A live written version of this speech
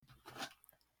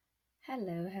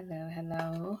Hello, hello,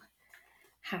 hello.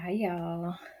 Hi,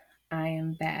 y'all. I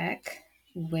am back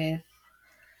with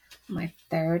my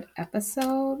third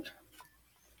episode,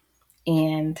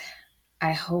 and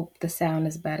I hope the sound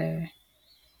is better.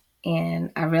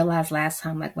 And I realized last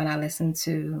time, like when I listened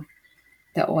to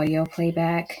the audio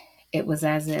playback, it was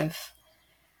as if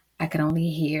I could only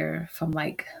hear from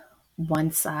like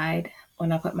one side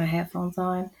when I put my headphones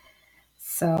on.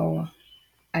 So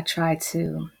I tried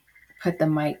to put the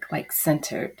mic like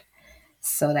centered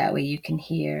so that way you can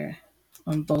hear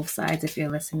on both sides if you're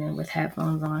listening with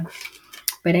headphones on.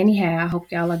 But anyhow, I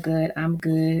hope y'all are good. I'm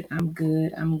good. I'm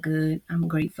good. I'm good. I'm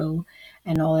grateful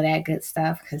and all of that good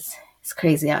stuff because it's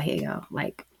crazy out here, y'all.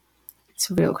 Like,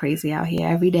 it's real crazy out here.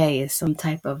 Every day is some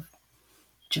type of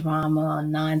drama or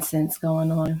nonsense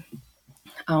going on.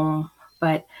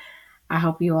 But I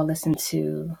hope you all listened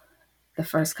to the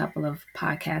first couple of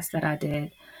podcasts that I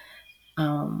did.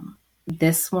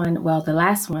 This one, well, the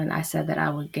last one, I said that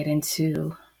I would get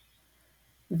into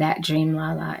that Dream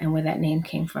Lala and where that name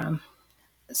came from.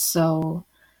 So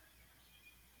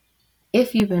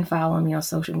if you've been following me on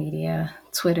social media,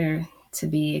 Twitter to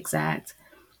be exact,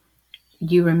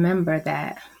 you remember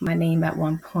that my name at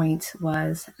one point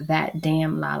was That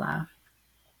Damn Lala.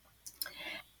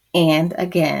 And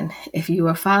again, if you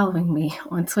were following me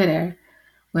on Twitter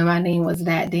when my name was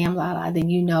That Damn Lala, then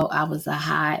you know I was a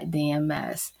hot damn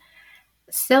mess.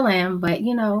 Still am, but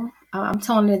I'm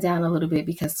toning it down a little bit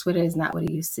because Twitter is not what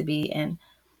it used to be. And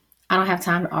I don't have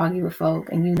time to argue with folk.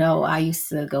 And I used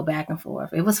to go back and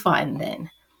forth. It was fun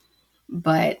then.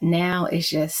 But now it's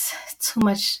just too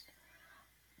much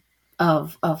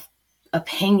of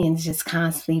opinions just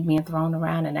constantly being thrown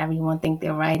around, and everyone think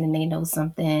they're right and they know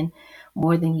something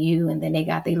more than you, and then they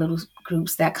got their little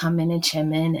groups that come in and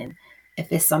chime in, and if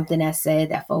it's something that's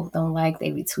said that folk don't like,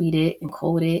 they retweet it and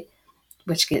quote it,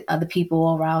 which get other people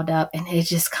all riled up, and it's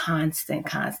just constant.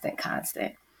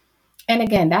 And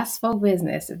again, that's folk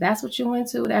business. If that's what you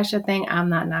into, that's your thing. I'm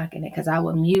not knocking it because I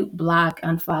would mute, block,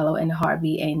 unfollow in a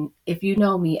heartbeat. And if you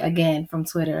know me again from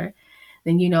Twitter,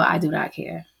 then you know I do not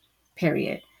care.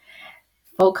 Period.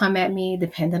 Folk come at me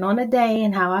depending on the day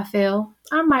and how I feel.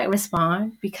 I might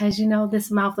respond because this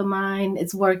mouth of mine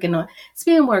it's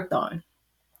being worked on.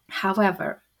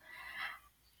 However,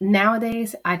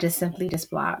 nowadays I just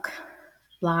block,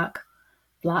 block,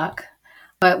 block.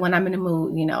 But when I'm in the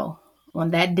mood,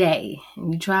 on that day,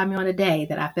 and you try me on a day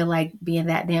that I feel like being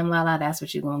that damn lala, that's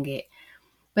what you're gonna get.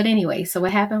 But anyway, so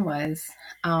what happened was,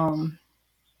 one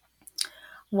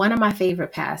of my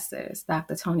favorite pastors,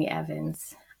 Dr. Tony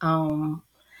Evans,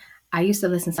 I used to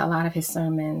listen to a lot of his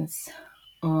sermons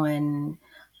on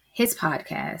his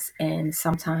podcast and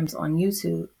sometimes on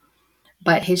YouTube,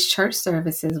 but his church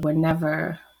services were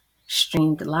never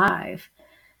streamed live.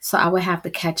 So I would have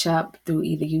to catch up through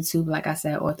either YouTube, like I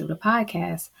said, or through the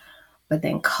podcast. But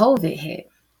then COVID hit.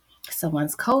 So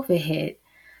once COVID hit,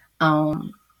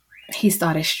 he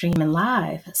started streaming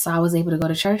live. So I was able to go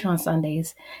to church on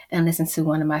Sundays and listen to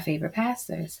one of my favorite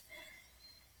pastors.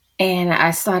 And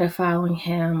I started following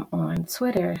him on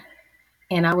Twitter.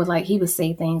 And he would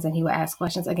say things and he would ask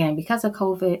questions. Again, because of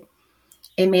COVID,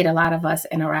 it made a lot of us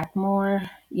interact more,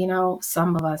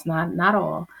 some of us, not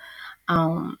all.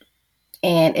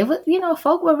 And it was,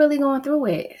 folk were really going through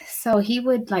it. So he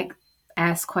would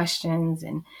ask questions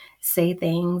and say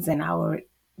things, and I would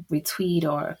retweet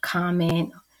or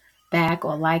comment back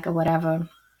or or whatever.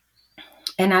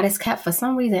 And I just kept, for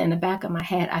some reason, in the back of my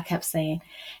head, I kept saying,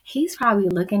 he's probably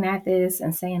looking at this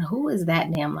and saying, who is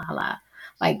that damn Lala?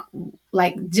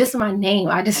 Like just my name.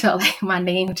 I just felt like my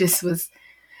name just was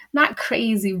not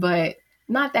crazy, but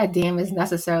not that damn is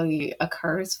necessarily a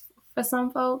curse for some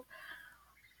folk.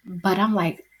 But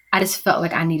I just felt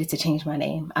like I needed to change my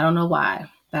name. I don't know why,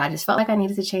 but I just felt like I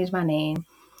needed to change my name.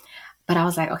 But I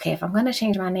was like, okay, if I'm going to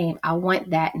change my name, I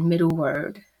want that middle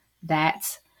word,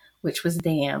 which was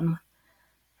damn,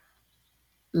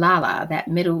 Lala,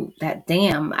 that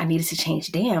damn, I needed to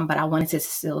change damn, but I wanted to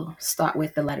still start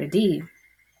with the letter D.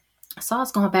 So I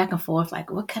was going back and forth, like,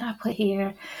 what could I put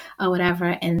here or whatever?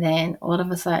 And then all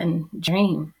of a sudden,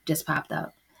 Dream just popped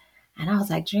up. And I was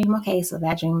like, Dream, okay, so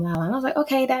that Dream Lala. And I was like,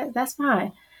 okay, that's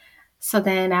fine. So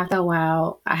then after a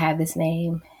while, I had this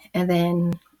name. And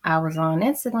then I was on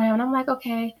Instagram, and I'm like,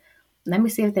 okay, let me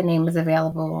see if the name is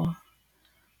available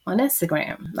on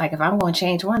Instagram. Like, if I'm going to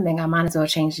change one thing, I might as well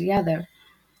change the other.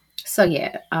 So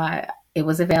yeah, it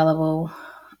was available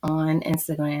on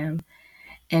Instagram.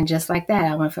 And just like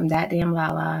that, I went from That Damn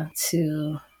Lala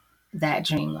to That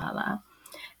Dream Lala.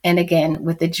 And again,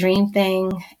 with the dream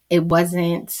thing, it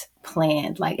wasn't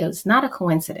planned. Like, it was not a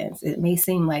coincidence. It may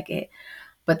seem like it,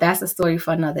 But that's a story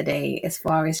for another day as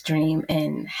far as Dream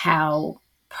and how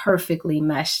perfectly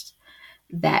meshed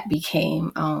that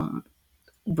became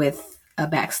with a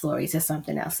backstory to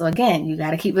something else. So again, you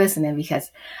got to keep listening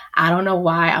because I don't know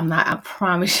why I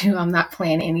promise you, I'm not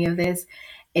planning any of this.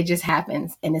 It just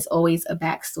happens. And it's always a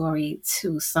backstory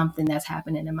to something that's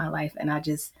happening in my life. And I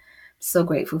just so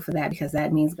grateful for that because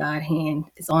that means God's hand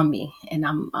is on me and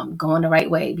I'm going the right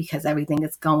way because everything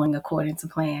is going according to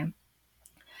plan.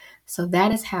 So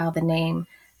that is how the name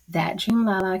That Dream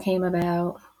Lala came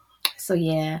about. So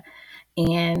yeah,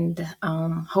 and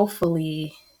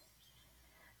hopefully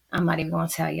I'm not even going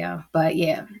to tell y'all, but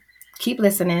yeah, keep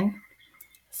listening,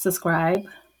 subscribe,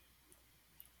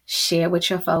 share with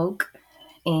your folk,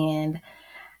 and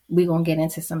we're going to get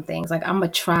into some things. Like, I'm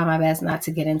going to try my best not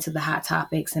to get into the hot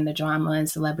topics and the drama and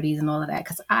celebrities and all of that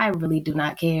because I really do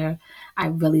not care. I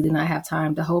really do not have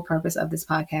time. The whole purpose of this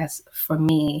podcast for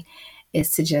me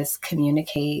is to just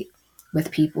communicate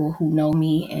with people who know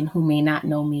me and who may not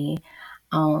know me,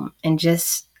 and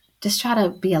just try to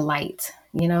be a light,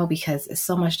 because it's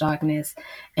so much darkness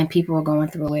and people are going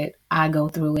through it. I go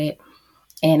through it,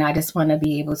 and I just want to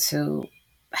be able to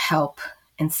help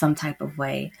in some type of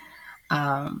way.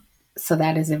 So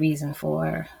that is the reason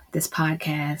for this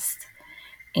podcast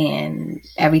and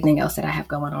everything else that I have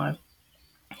going on.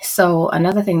 So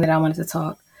another thing that I wanted to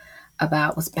talk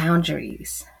about was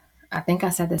boundaries. I think I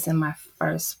said this in my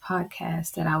first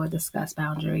podcast that I would discuss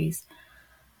boundaries.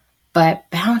 But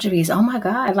boundaries, oh my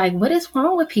God, like what is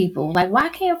wrong with people? Like why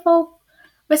can't folk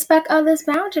respect others'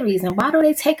 boundaries? And why do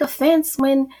they take offense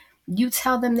when you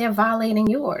tell them they're violating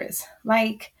yours?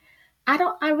 Like, I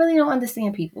really don't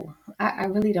understand people. I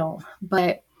really don't.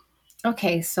 But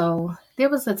okay, so there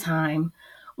was a time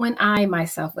when I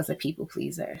myself was a people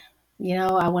pleaser.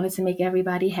 I wanted to make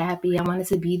everybody happy. I wanted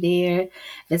to be there. If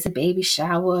it's a baby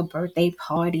shower, a birthday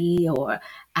party, or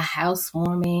a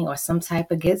housewarming, or some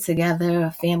type of get together,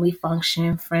 a family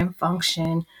function, friend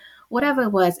function, whatever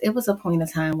it was a point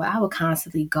of time where I would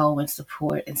constantly go and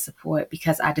support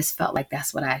because I just felt like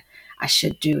that's what I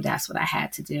should do. That's what I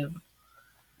had to do.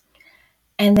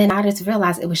 And then I just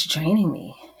realized it was draining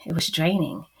me. It was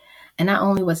draining. And not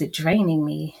only was it draining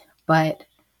me, but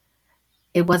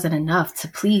it wasn't enough to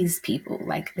please people.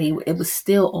 Like it would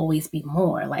still always be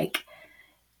more. Like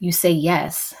you say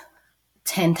yes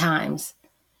 10 times,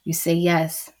 you say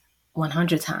yes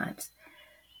 100 times.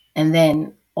 And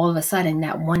then all of a sudden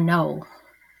that one no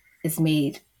is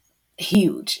made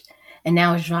huge. And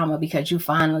now it's drama because you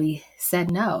finally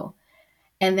said no.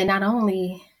 And then not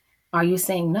only are you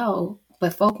saying no,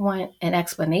 but folk want an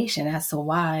explanation as to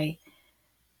why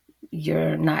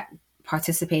you're not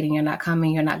participating, you're not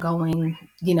coming, you're not going,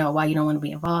 why you don't want to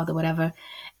be involved or whatever.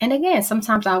 And again,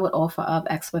 sometimes I would offer up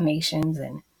explanations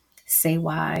and say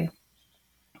why.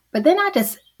 But then I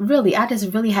just really had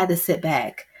to sit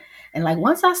back. And like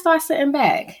once I start sitting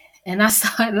back and I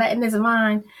start letting this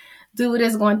mind do what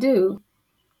it's going to do,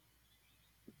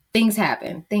 things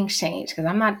happen, things change. Because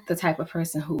I'm not the type of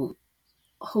person who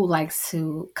likes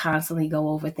to constantly go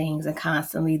over things and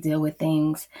constantly deal with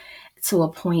things to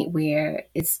a point where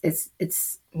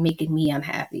it's making me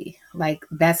unhappy. Like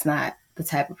that's not the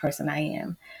type of person I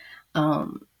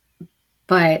am.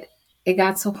 But it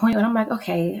got to a point where I'm like,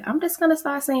 okay, I'm just gonna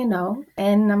start saying no,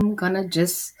 and I'm gonna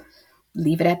just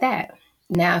leave it at that.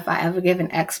 Now, if I ever give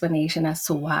an explanation as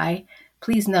to why,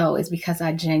 please know it's because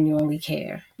I genuinely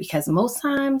care. Because most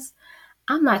times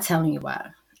I'm not telling you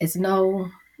why. It's no,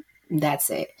 that's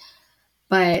it.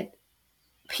 But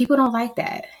people don't like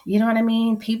that. You know what I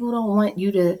mean? People don't want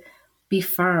you to be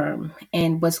firm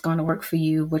in what's going to work for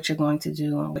you, what you're going to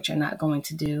do, and what you're not going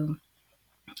to do.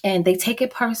 And they take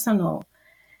it personal.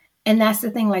 And that's the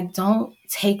thing, like, don't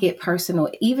take it personal,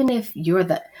 even if you're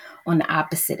on the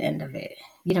opposite end of it.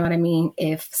 You know what I mean?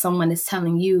 If someone is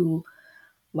telling you,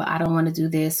 well, I don't want to do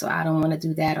this, or I don't want to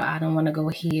do that, or I don't want to go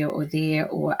here or there,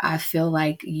 or I feel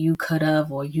like you could have,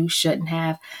 or you shouldn't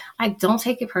have, like, don't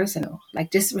take it personal.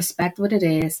 Like, just respect what it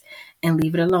is and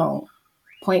leave it alone.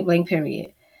 Point blank,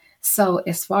 period. So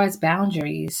as far as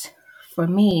boundaries, for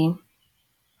me,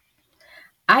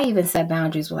 I even set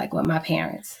boundaries with my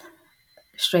parents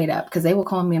straight up because they would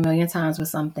call me a million times with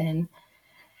something.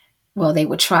 Well, they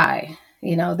would try.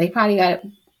 They probably got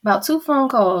about 2 phone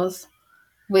calls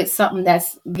with something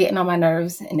that's getting on my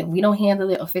nerves. And if we don't handle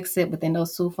it or fix it within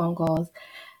those 2 phone calls,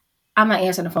 I'm not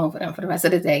answering the phone for them for the rest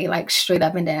of the day, like straight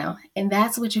up and down. And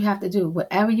that's what you have to do.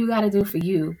 Whatever you got to do for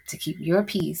you to keep your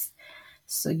peace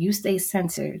so you stay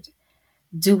centered,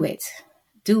 do it.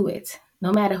 Do it.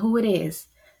 No matter who it is,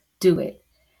 do it.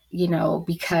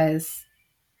 Because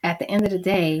at the end of the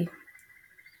day,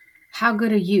 how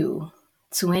good are you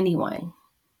to anyone?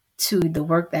 to the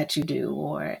work that you do,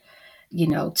 or,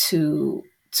 to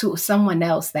someone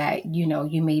else that,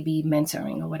 you may be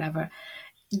mentoring or whatever.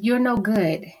 You're no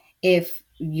good if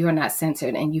you're not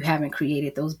centered and you haven't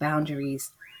created those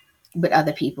boundaries with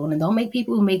other people. And don't make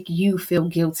people make you feel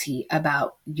guilty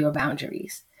about your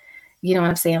boundaries. You know what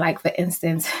I'm saying? Like, for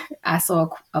instance, I saw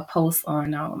a post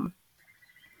on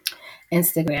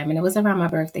Instagram, and it was around my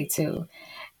birthday too.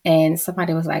 And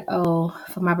somebody was like, "Oh,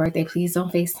 for my birthday, please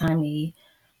don't FaceTime me.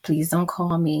 Please don't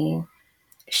call me.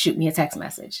 Shoot me a text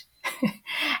message."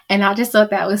 And I just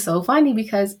thought that was so funny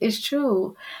because it's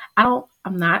true. I'm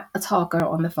not a talker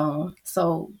on the phone.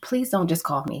 So please don't just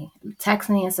call me. Text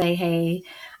me and say, "Hey,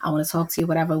 I want to talk to you,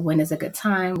 whatever. When is a good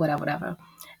time? Whatever, whatever."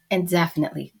 And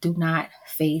definitely do not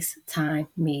FaceTime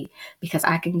me, because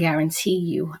I can guarantee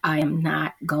you I am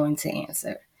not going to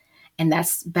answer. And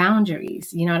that's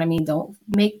boundaries. You know what I mean?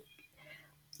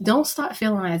 Don't start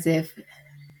feeling as if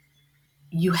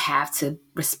you have to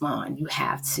respond. You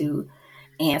have to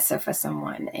answer for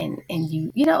someone, and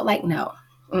like, no.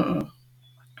 Mm-mm.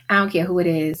 I don't care who it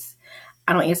is.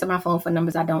 I don't answer my phone for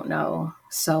numbers I don't know.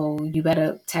 So you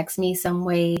better text me some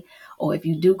way, or if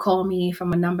you do call me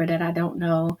from a number that I don't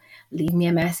know, leave me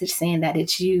a message saying that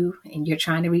it's you and you're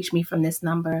trying to reach me from this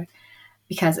number,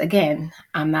 because again,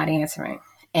 I'm not answering.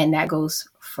 And that goes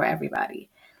for everybody.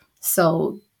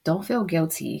 So don't feel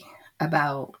guilty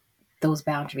about those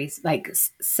boundaries. Like,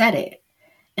 set it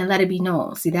and let it be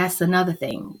known. See, that's another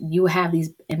thing. You have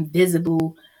these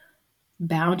invisible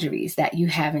boundaries that you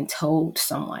haven't told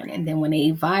someone. And then when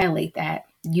they violate that,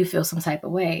 you feel some type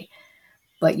of way.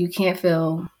 But you can't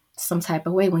feel some type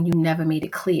of way when you never made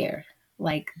it clear.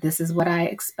 Like, this is what I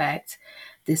expect.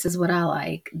 This is what I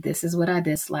like. This is what I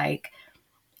dislike.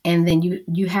 And then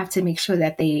you have to make sure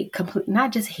that they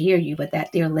not just hear you, but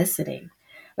that they're listening.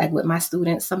 Like with my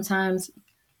students, sometimes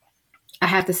I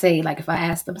have to say, like, if I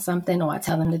ask them something or I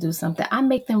tell them to do something, I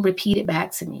make them repeat it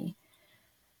back to me.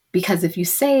 Because if you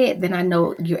say it, then I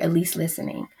know you're at least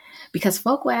listening. Because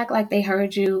folk will act like they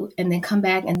heard you and then come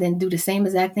back and then do the same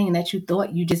exact thing that you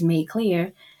thought you just made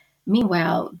clear.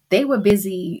 Meanwhile, they were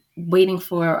busy waiting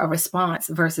for a response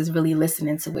versus really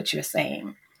listening to what you're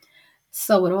saying.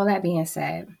 So with all that being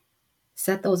said,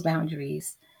 set those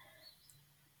boundaries.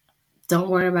 Don't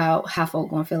worry about how folk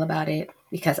gonna feel about it,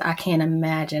 because I can't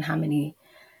imagine how many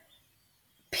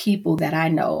people that I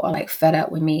know are like fed up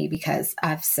with me because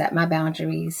I've set my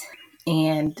boundaries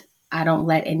and I don't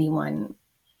let anyone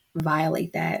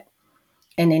violate that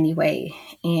in any way.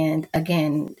 And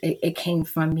again, it came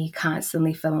from me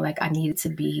constantly feeling like I needed to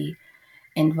be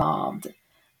involved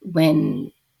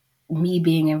when me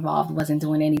being involved wasn't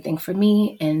doing anything for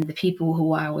me, and the people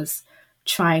who I was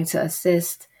trying to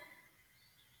assist,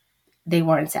 they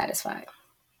weren't satisfied.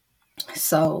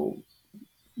 So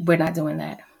we're not doing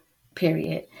that,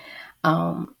 period.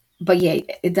 But yeah,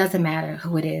 it doesn't matter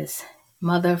who it is.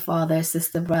 Mother, father,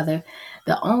 sister, brother.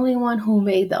 The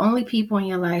only people in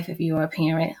your life, if you're a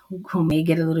parent, who may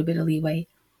get a little bit of leeway,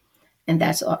 and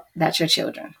that's your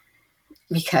children.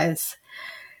 Because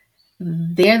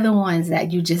they're the ones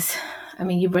that you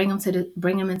bring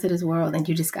them into this world, and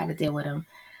you just got to deal with them,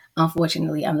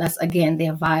 unfortunately, unless again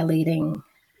they're violating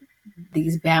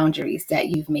these boundaries that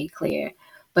you've made clear.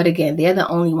 But again, they're the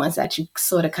only ones that you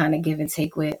sort of kind of give and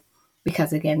take with,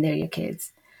 because again, they're your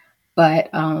kids. But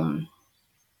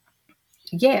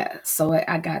yeah, so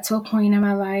I got to a point in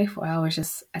my life where I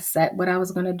set what I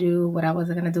was going to do, what I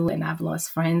wasn't going to do, and I've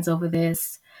lost friends over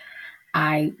this.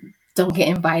 I don't get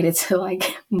invited to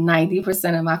like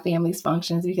 90% of my family's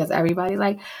functions because everybody's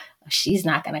like, she's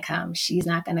not going to come. She's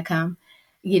not going to come,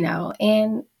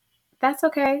 and that's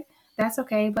okay. That's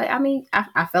okay. But I mean,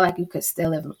 I feel like you could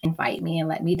still invite me and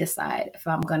let me decide if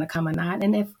I'm going to come or not.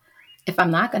 And if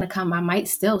I'm not going to come, I might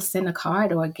still send a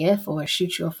card or a gift or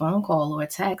shoot you a phone call or a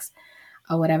text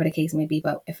or whatever the case may be.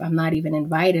 But if I'm not even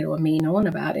invited or me knowing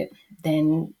about it,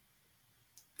 then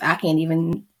I can't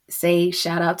even say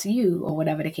shout out to you or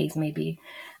whatever the case may be.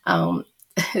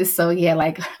 So yeah,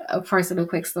 like a personal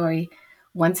quick story.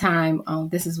 One time,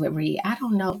 this is with I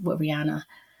don't know what Rihanna.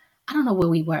 I don't know where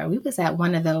we were. We was at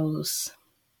one of those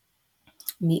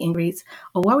meet and greets,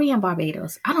 or were we in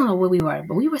Barbados? I don't know where we were,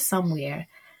 but we were somewhere.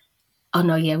 Oh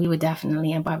no, yeah, we were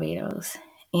definitely in Barbados.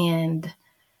 And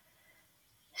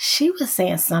she was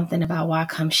saying something about why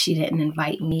come she didn't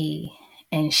invite me,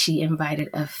 and she invited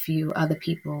a few other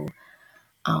people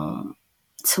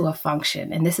to a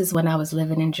function. And this is when I was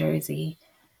living in Jersey,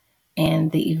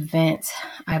 and the event,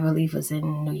 I believe, was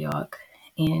in New York.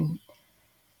 And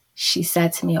she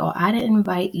said to me, "Oh, I didn't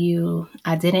invite you.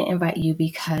 I didn't invite you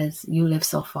because you live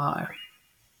so far."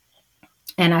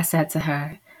 And I said to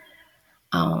her,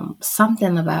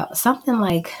 something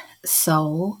like,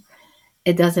 so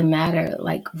it doesn't matter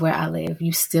like where I live,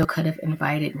 you still could have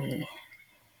invited me.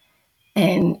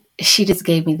 And she just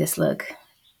gave me this look.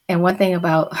 And one thing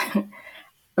about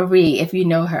Marie, if you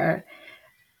know her,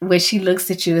 when she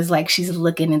looks at you, it's like she's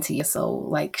looking into your soul.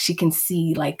 Like she can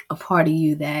see like a part of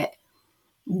you that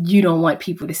you don't want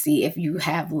people to see if you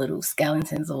have little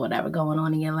skeletons or whatever going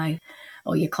on in your life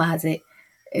or your closet.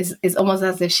 It's almost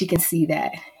as if she can see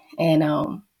that.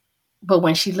 And but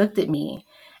when she looked at me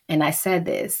and I said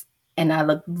this and I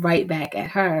looked right back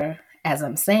at her as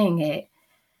I'm saying it,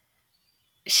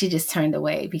 she just turned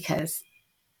away because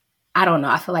I don't know.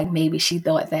 I feel like maybe she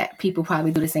thought that people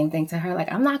probably do the same thing to her. Like,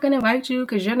 I'm not going to invite you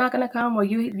because you're not going to come, or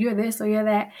you're this or you're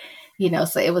that,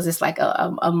 So it was just like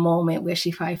a moment where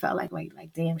she probably felt like, wait,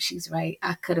 like, damn, she's right.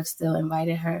 I could have still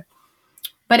invited her.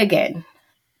 But again,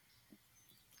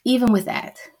 even with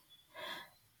that,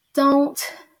 don't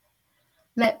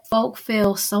let folk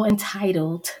feel so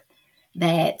entitled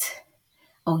that,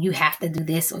 oh, you have to do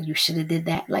this or you should have did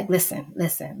that. Like, listen,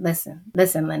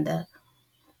 Linda.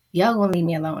 Y'all gonna leave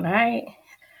me alone, all right?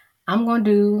 I'm gonna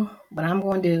do what I'm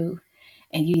gonna do,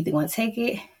 and you either gonna take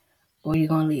it or you're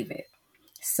gonna leave it.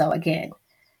 So again,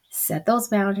 set those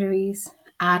boundaries.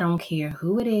 I don't care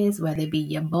who it is, whether it be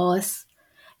your boss,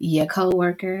 your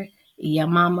coworker, your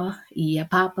mama, your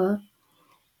papa,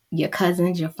 your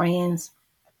cousins, your friends,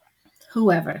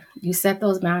 whoever. You set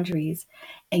those boundaries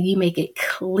and you make it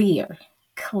clear.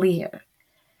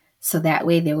 So that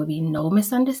way there will be no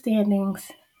misunderstandings.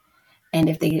 And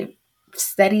if they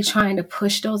steady trying to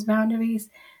push those boundaries,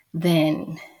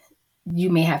 then you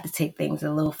may have to take things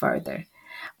a little further.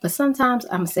 But sometimes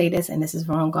I'm going to say this, and this is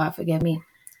wrong, God forgive me.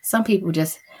 Some people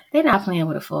they're not playing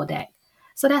with a full deck.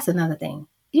 So that's another thing.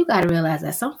 You got to realize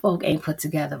that some folk ain't put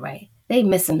together right. They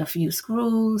missing a few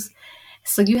screws.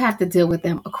 So you have to deal with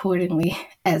them accordingly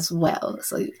as well.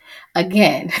 So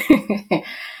again,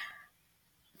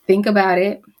 think about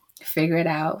it, figure it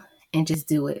out, and just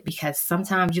do it. Because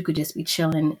sometimes you could just be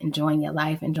chilling, enjoying your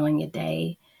life, enjoying your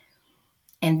day.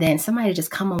 And then somebody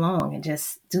just come along and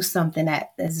just do something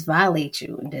that violates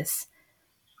you and just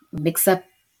mix up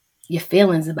your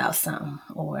feelings about something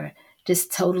or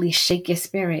just totally shake your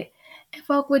spirit. And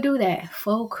folk will do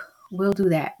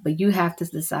that. But you have to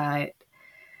decide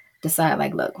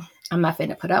like, look, I'm not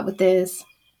finna put up with this.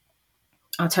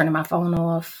 I'm turning my phone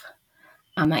off.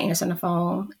 I'm not answering the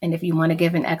phone. And if you want to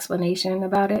give an explanation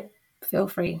about it, feel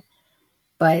free.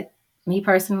 But me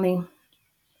personally,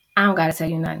 I don't got to tell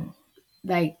you nothing.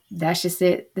 Like, that's just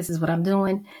it. This is what I'm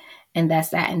doing. And that's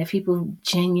that. And if people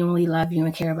genuinely love you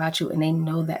and care about you and they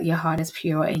know that your heart is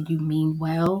pure and you mean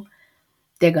well,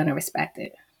 they're going to respect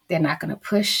it. They're not going to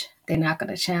push. They're not going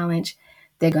to challenge.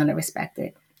 They're going to respect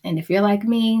it. And if you're like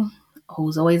me,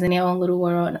 who's always in their own little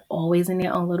world, always in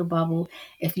their own little bubble,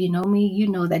 if you know me, you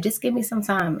know that just give me some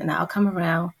time and I'll come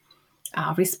around.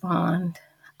 I'll respond.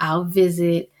 I'll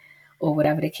visit or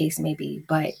whatever the case may be.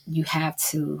 But you have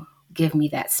to give me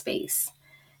that space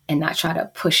and not try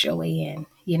to push your way in.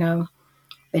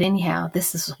 But anyhow,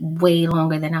 this is way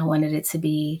longer than I wanted it to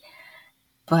be.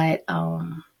 But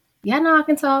yeah, no, I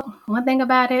can talk. One thing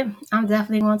about it, I'm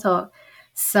definitely going to talk.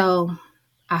 So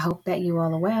I hope that you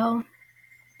all are well.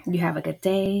 You have a good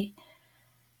day.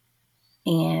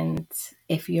 And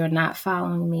if you're not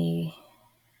following me,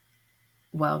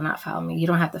 not follow me. You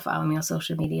don't have to follow me on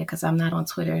social media because I'm not on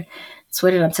Twitter.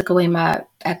 Twitter done took away my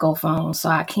Echo phone, so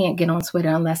I can't get on Twitter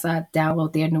unless I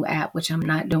download their new app, which I'm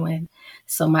not doing.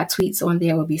 So my tweets on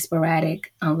there will be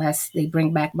sporadic unless they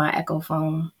bring back my Echo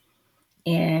phone.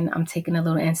 And I'm taking a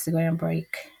little Instagram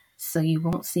break, so you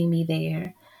won't see me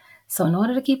there. So in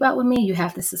order to keep up with me, you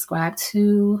have to subscribe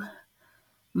to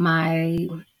my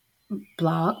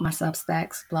blog, my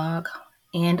Substacks blog,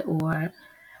 and or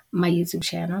my YouTube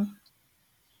channel.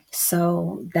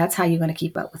 So that's how you're going to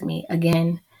keep up with me.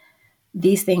 Again,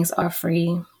 these things are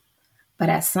free, but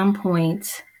at some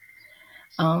point,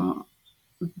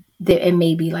 it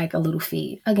may be like a little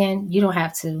fee. Again, you don't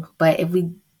have to, but if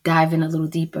we dive in a little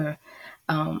deeper,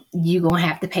 you're going to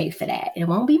have to pay for that. It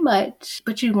won't be much,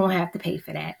 but you're going to have to pay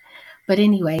for that. But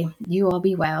anyway, you all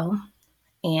be well.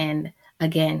 And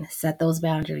again, set those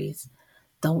boundaries.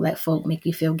 Don't let folk make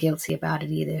you feel guilty about it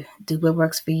either. Do what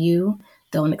works for you.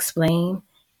 Don't explain.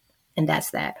 And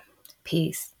that's that.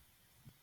 Peace.